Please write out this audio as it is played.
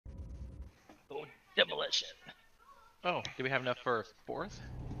Demolition. Oh, do we have enough for a fourth?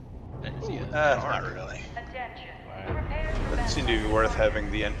 Not really. Attention. Wow. Prepare for Doesn't seem to be battle. worth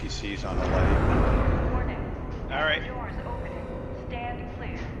having the NPCs on the light. Warning. All right. Doors opening. Stand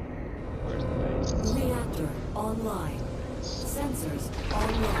clear. Where's the base? Reactor online. Sensors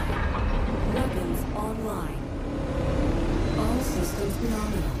online. Weapons online. All systems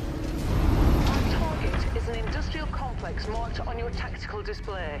nominal. Our target is an industrial complex marked on your tactical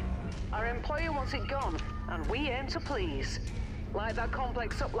display. Our employer wants it gone, and we aim to please. Light that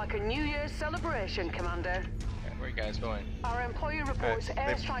complex up like a New Year's celebration, Commander. Okay, where are you guys going? Our employer reports They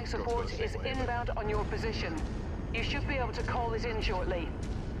airstrike go support the same is way, but- inbound on your position. You should be able to call it in shortly.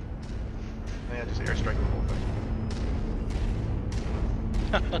 Yeah, just airstrike the whole thing.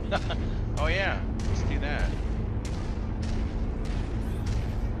 Oh yeah, let's do that.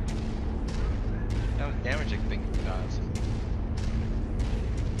 That was damaging thing it does.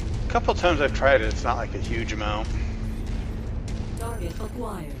 A couple times I've tried it, it's not like a huge amount. Target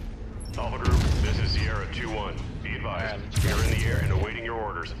acquired. Alpha Group, this is Sierra 2-1. Be advised, we are in the air and awaiting your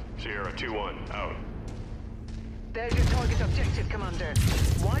orders. Sierra 2-1, out. There's your target objective, Commander.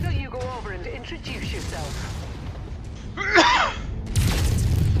 Why don't you go over and introduce yourself?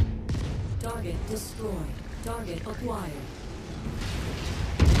 Target destroyed. Target acquired.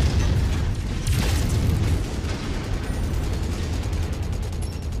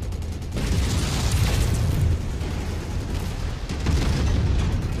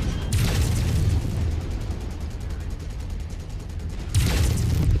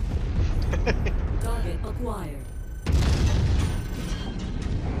 Target acquired.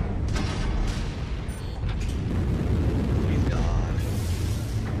 He's gone.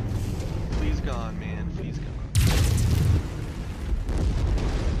 Please gone, man. Please gone.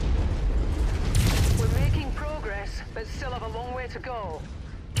 We're making progress, but still have a long way to go.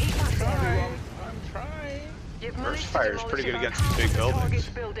 Keep at it, everyone. I'm trying. You've Burst managed to fire is demolish pretty good about against the half big of the buildings. target's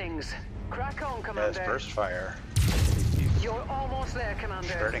buildings. Crack on, That's Commander. burst fire. You're almost there, Commander.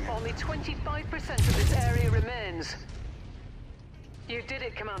 Shredding it. Only 25% of this area remains. You did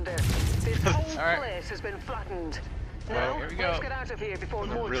it, Commander. This whole All right. place has been flattened. Well, Now, here we go. let's get out of here before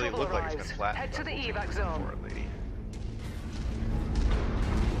Doesn't more really trouble look like it's arrives. been flattened. Head to the but evac zone. Poor lady.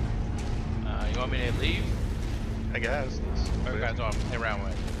 You want me to leave? I guess. Or you guys want to play around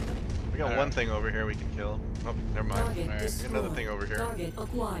with? We got one thing over here we can kill. Oh, never mind. Target Alright, destroyed. another thing over here. Target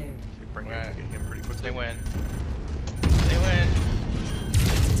acquired. We bring Right. get him pretty quickly. They win. They win.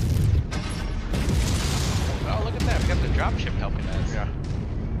 Oh, look at that. We got the dropship helping us. Yeah.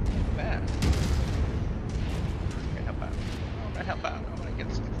 Look at that. Okay, help out. I'm gonna help out. I'm gonna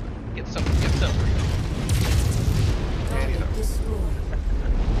get some. Get some. Target destroyed.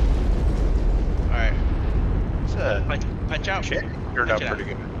 Alright. It's a Punch out. chick. Turned out Punch it pretty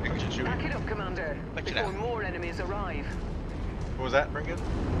good. Punch and shoot. Back it up, Commander, Punch it before out. more enemies arrive. What was that, Brinket?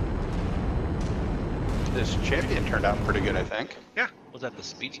 This champion turned out pretty good, I think. Yeah. Was that the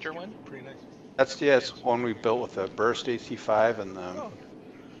speedster one? Pretty nice. It's one we built with a burst AC5 and a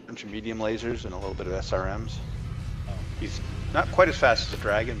bunch of medium lasers and a little bit of SRMs. He's not quite as fast as a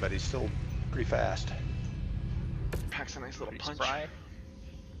dragon, but he's still pretty fast. Packs a nice little Pretty punch. spry.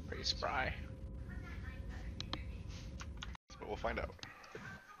 Pretty spry. But we'll find out.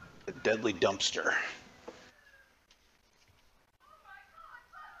 A deadly dumpster.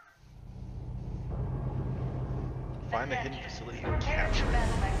 Find the hidden facility and Prepare capture for it.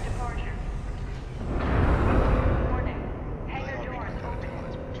 battle mech departure. Warning. Hangar Oh, doors Recon got it open.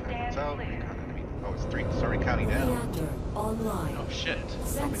 demolized. It's Stand out. clear. Recon enemy. Oh, it's 3. It's already counting down. Reactor online. Oh shit.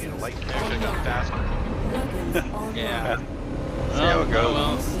 Probably need a Sensors light They actually got online. faster. Weapons online. Yeah. See how it goes.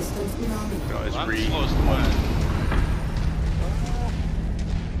 All systems You nominal. can always I'm read. close to one.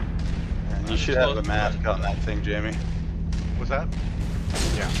 And you should have a mask on that thing, Jamie. What's that?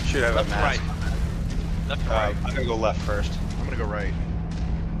 Yeah. You should have Left a to right. mask. Left to right. I'm gonna go left first. I'm gonna go right.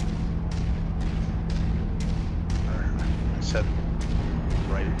 I said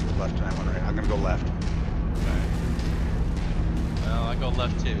right, left, and I went right. I'm gonna go left. Well, I go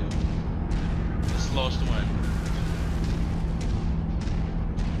left too. The slowest one.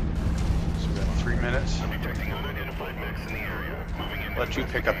 So we got 3 minutes. Detecting unidentified mechs in the area. Moving in. Let you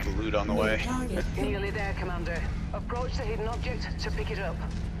pick up the loot on the way. Target Nearly there, Commander. Approach the hidden object to pick it up.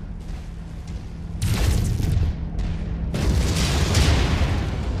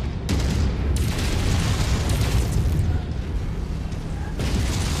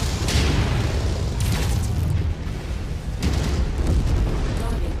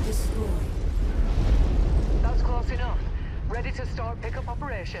 target destroyed. That's close enough. Ready to start pickup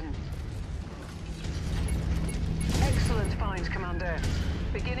operation. Excellent find, Commander.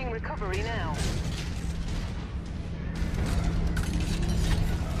 Beginning recovery now.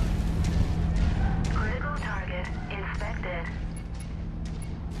 infected.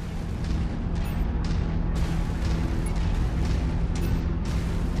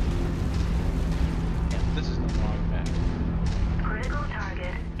 Yeah, this is the wrong map. Critical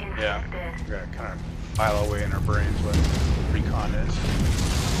target Yeah, infected. we gotta kind of file away in our brains what Recon is.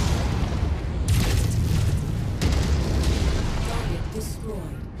 Target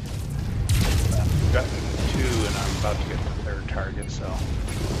destroyed. I've gotten 2 and I'm about to get the 3rd target, so I'll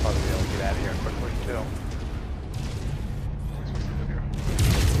probably be able to get out of here quickly too.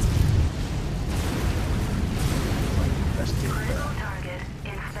 Let's do Critical that. target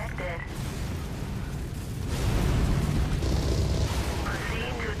infected.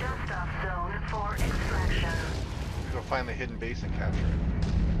 Proceed to dust-off zone for extraction. Go find the hidden base and capture it.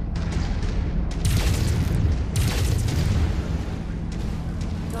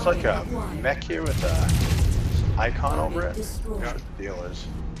 It's like a acquired. mech here with a icon over it. Destroyed. You know what the deal is.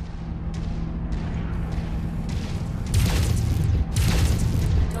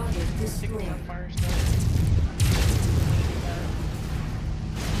 Target destroyed. Fire starter.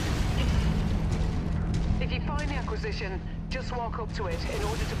 If you find the acquisition, just walk up to it in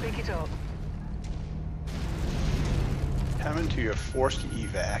order to pick it up. Coming to your forced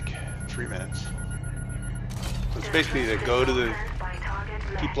evac. 3 minutes. So it's basically to go to the, By target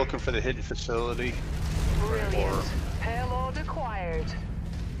left. keep looking for the hidden facility. Brilliant. Payload acquired.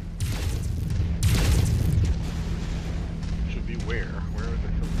 Should be where? Where are the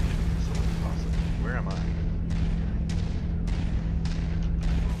facility possibly? Where am I?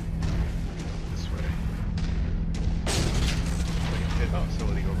 This way. Like a hidden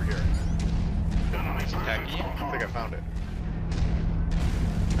facility over here. Nice attack. I think I found it.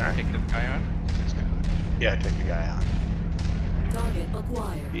 Alright. Take the guy on. This guy on. Yeah, take the guy on. Target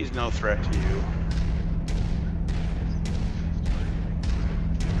acquired. He's no threat to you.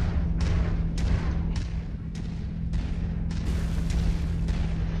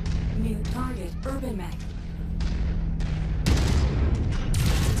 New target urban mech.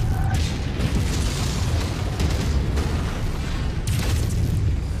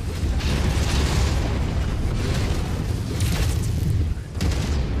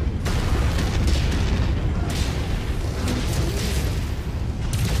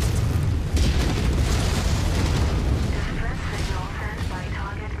 Distress signal sent by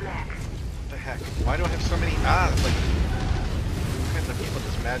target left. What the heck? Why do I have so many? Ah, it's like all kinds of people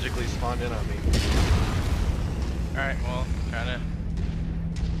just magically spawned in on me. Alright, well, kinda.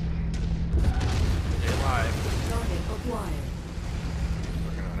 Stay alive. Target acquired.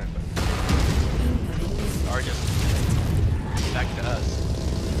 Working on it, but Incoming missile. Or just back to us.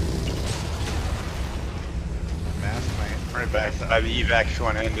 mask my Right back. I have the evac if you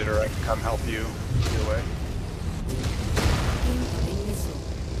want to end it, or I can come help you. Either way. Incoming missile.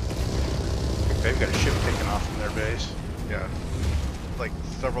 They've got a ship taking off from their base. Yeah. Like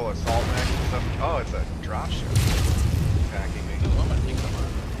several assault mechs and stuff. Oh, it's a drop ship attacking me. Oh, I'm gonna take them on.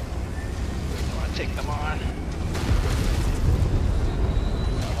 I wanna take them on.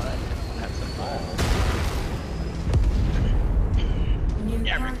 I wanna have some balls. New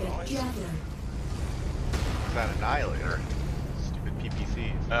Yeah, target Recon. javelin. It's that annihilator. Stupid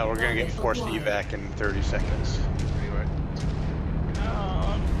PPCs. We're gonna get forced evac in 30 seconds. Anyway.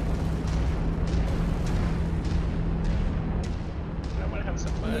 I wanna have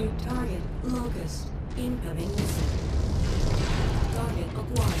some New fun. target locust. Incoming missile. Target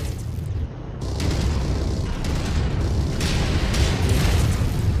acquired.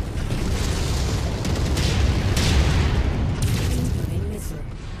 Incoming missile.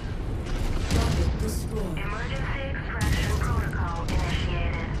 Target destroyed. Emergency extraction protocol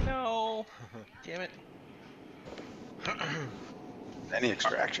initiated. No! Damn it. Any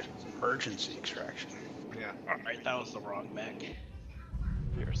extraction. Emergency extraction. Yeah. Alright, that was the wrong mech.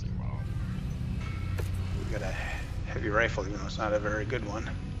 Seriously wrong. We've got a heavy rifle, even though it's not a very good one.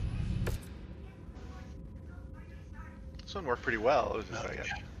 This one worked pretty well. It was just Oh,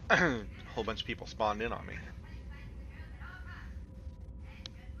 like a whole bunch of people spawned in on me.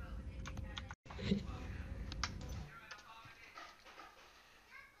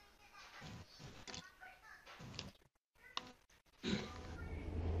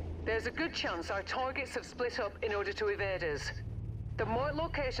 There's a good chance our targets have split up in order to evade us. The marked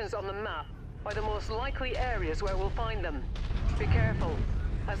locations on the map are the most likely areas where we'll find them. Be careful,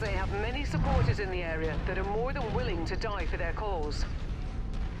 as they have many supporters in the area that are more than willing to die for their cause.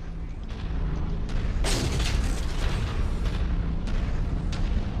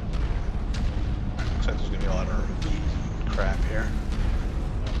 Looks like there's gonna be a lot of crap here.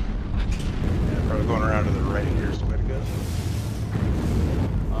 Yeah, probably going around to the right here is the way to go.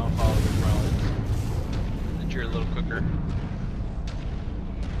 I'll follow the rollins. That you're a little quick cooker.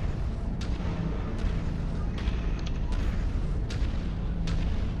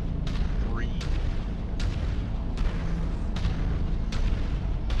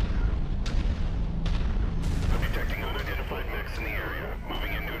 Detecting unidentified mechs in the area.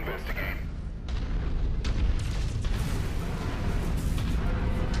 Moving in to investigate.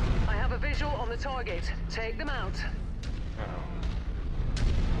 I have a visual on the target. Take them out.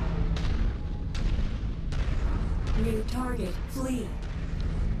 New target, flee.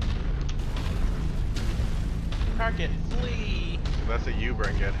 Target, flee! So that's a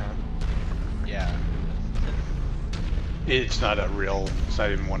U-burn get, huh? Yeah. It's not a real. It's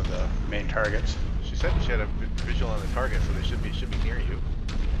not even one of the main targets. She said she had a visual on the target, so they should be near you.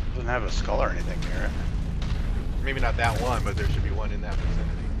 Doesn't have a skull or anything near it. Maybe not that one, but there should be one in that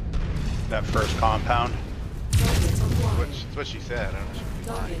vicinity. That first compound. Target acquired. That's what she said. I don't know if she's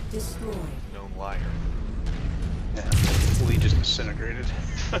lying. Target destroyed. Known liar. Yeah, fully just disintegrated.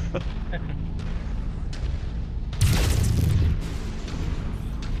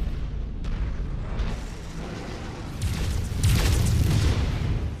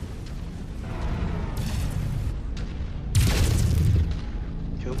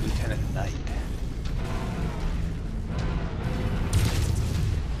 Killed Lieutenant Knight.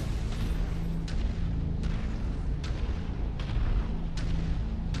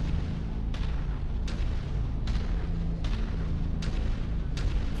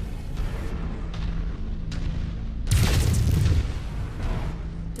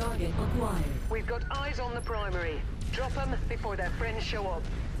 Target acquired. We've got eyes on the primary. Drop them before their friends show up.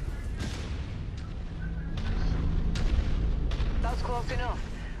 That's close enough.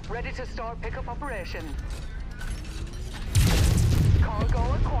 Ready to start pickup operation.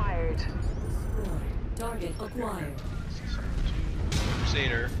 Cargo acquired. Destroyed. Target acquired.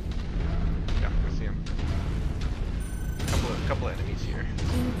 Crusader. Yeah, I see him. Couple enemies here.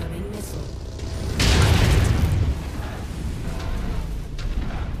 Incoming missile.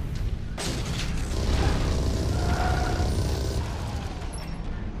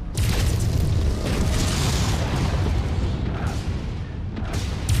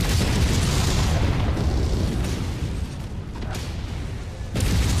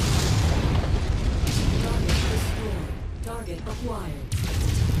 Target destroyed. Target acquired.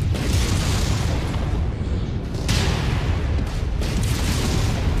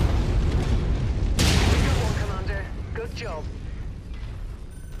 Good one, Commander. Good job.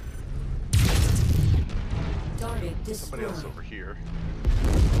 Target Somebody destroyed. else over here.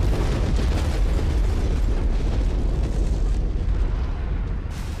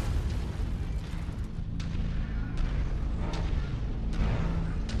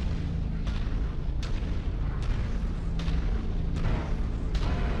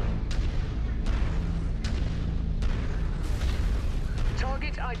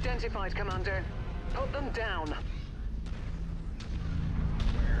 Target identified, Commander. Put them down.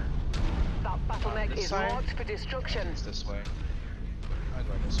 Where? That battle mech this is side? marked for destruction. It's this way. I'm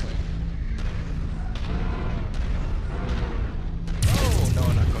going this way. Oh, no,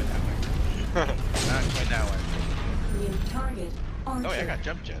 I'm not going that way. Not going that way. New target. Archer. Oh, yeah, I got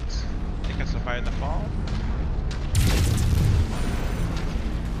jump jets. Think I survived the fall?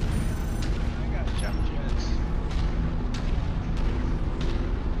 I got jump jets.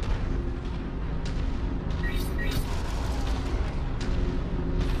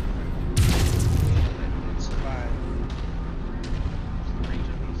 Survive.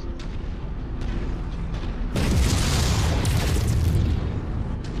 Regions.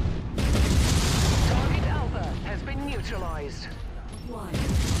 Target Alpha has been neutralized. Acquired.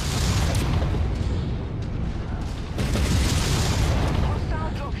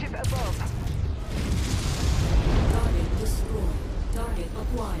 Hostile dropship above. Target destroyed. Target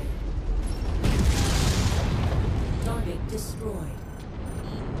acquired. Target destroyed.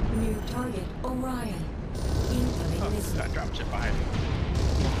 New target Orion. Incoming Oh, missile. that dropship behind me.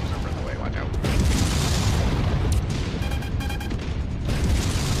 There's a in the way, watch out.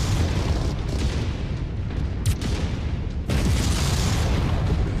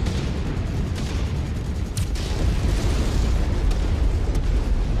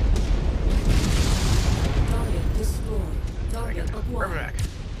 Target destroyed. Target We're acquired. back.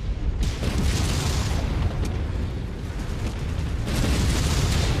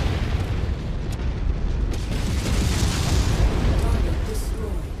 Target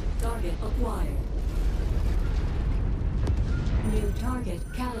destroyed. Target acquired. New target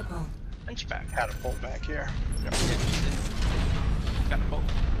catapult. Hunchback. Catapult back here. Yep. Got a boat.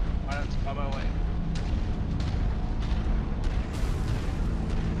 Why not on my way?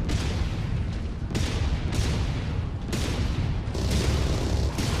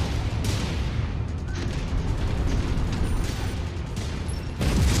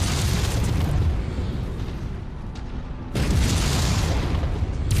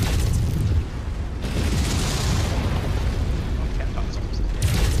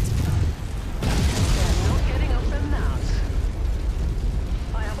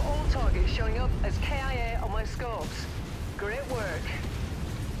 showing up as KIA on my scopes. Great work.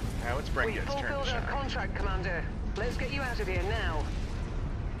 Now it's We Bringet's turn to fulfilled our shine. contract, Commander. Let's get you out of here now.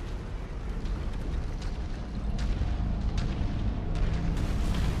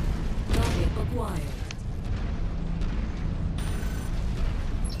 Target acquired.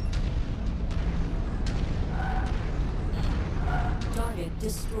 Target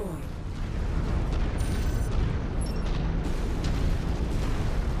destroyed.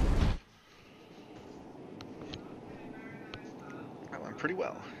 That went pretty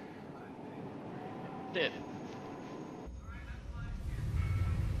well. Did.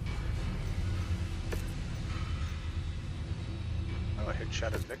 Oh, a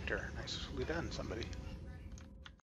headshot at Victor. Nicely done, somebody.